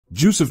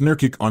Jusuf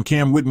Nurkic on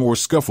Cam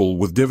Whitmore's scuffle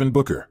with Devin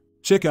Booker.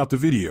 Check out the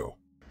video.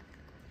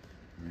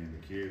 I mean,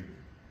 the kid,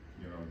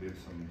 did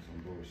some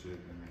bullshit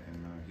in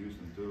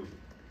Houston too.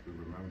 We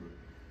remember.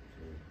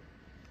 So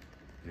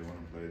they want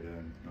to play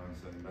that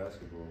nonsense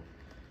basketball.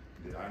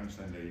 I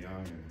understand they're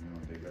young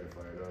and they got to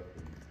fight up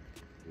and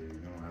they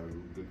have a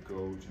good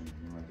coach and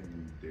I think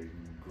they're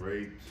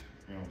great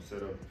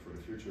setup for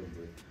the future.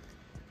 But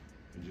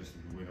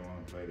we don't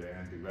want to play the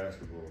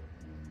anti-basketball.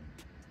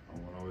 I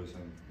want to always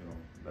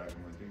back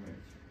on my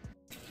teammates.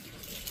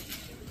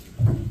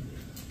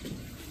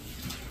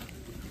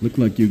 Looked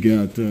like you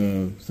got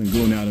some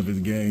going out of his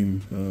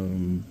game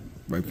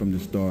right from the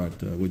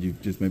start. Would you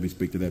just maybe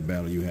speak to that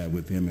battle you had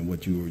with him and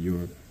what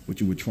you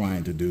were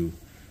trying to do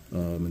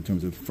in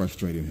terms of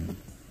frustrating him?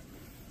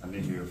 I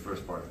didn't hear the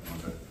first part.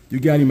 Okay. You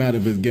got him out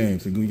of his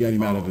game. So you got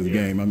him out of his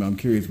game. I'm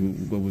curious,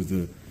 what was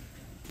that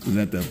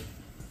the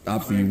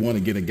obviously you want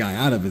to get a guy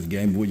out of his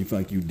game, but what do you feel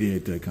like you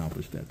did to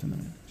accomplish that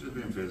tonight? Just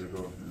being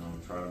physical,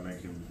 try to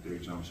make him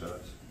take jump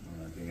shots.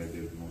 I think I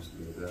did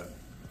mostly of that.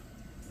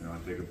 I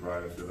take a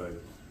pride. I feel like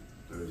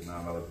there's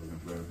not a lot of people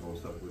can play the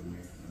post up with me,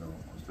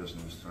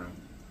 especially with strength.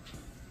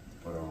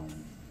 But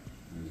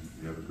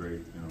you have a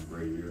great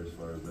year as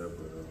far as that.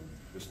 But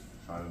just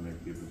trying to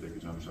make people take a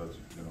jump shots,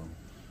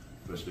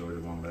 especially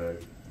with the one leg.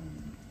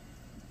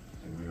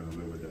 And we're gonna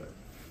live with that.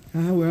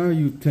 How are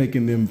you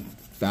taking them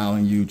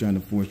fouling you, trying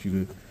to force you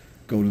to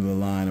go to the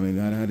line? I mean,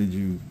 how did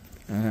you?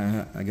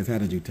 I guess how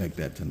did you take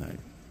that tonight?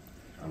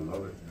 I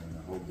love it, and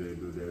I hope they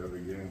do that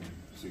every game.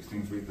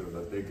 16 free throws,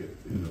 I take it.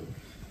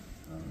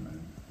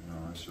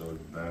 I showed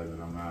bad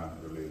that I'm not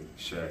really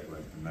Shaq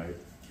like tonight.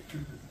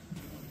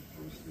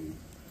 Obviously,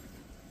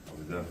 I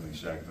was definitely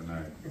Shaq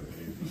tonight, but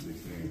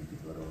 16.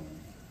 But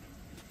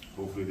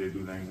hopefully they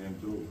do that in game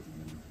too.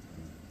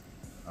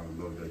 I would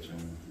love that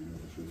chance,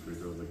 to shoot free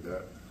throws like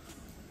that.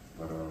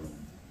 But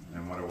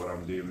no matter what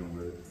I'm dealing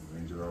with,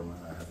 injured or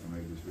not, I have to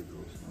make these free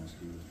throws. No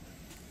excuse.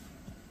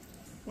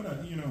 What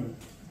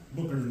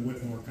Booker and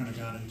Whitmore kind of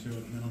got into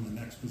it, and then on the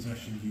next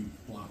possession you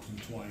blocked him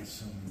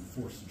twice and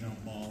forced a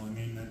jump ball. I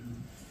mean,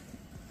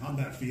 how'd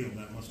that feel?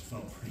 That must have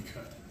felt pretty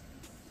good.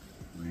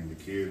 I mean, the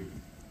kid,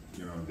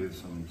 did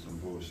some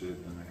bullshit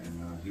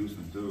in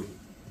Houston too.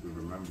 We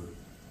remember.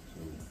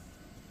 So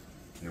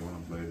they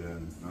want to play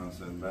that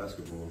nonsense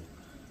basketball.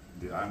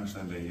 I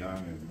understand they're young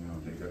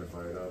and they got to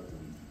fight up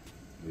and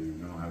they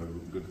have a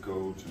good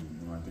coach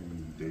and I think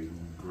they're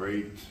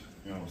great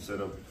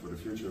setup for the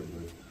future.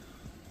 But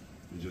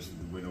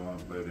we don't want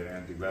to play the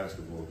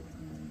anti-basketball.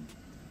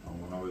 I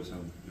want to always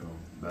have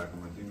back on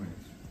my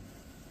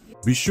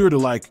teammates. Be sure to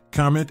like,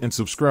 comment, and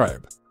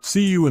subscribe.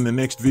 See you in the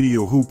next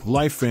video, Hoop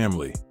Life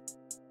family.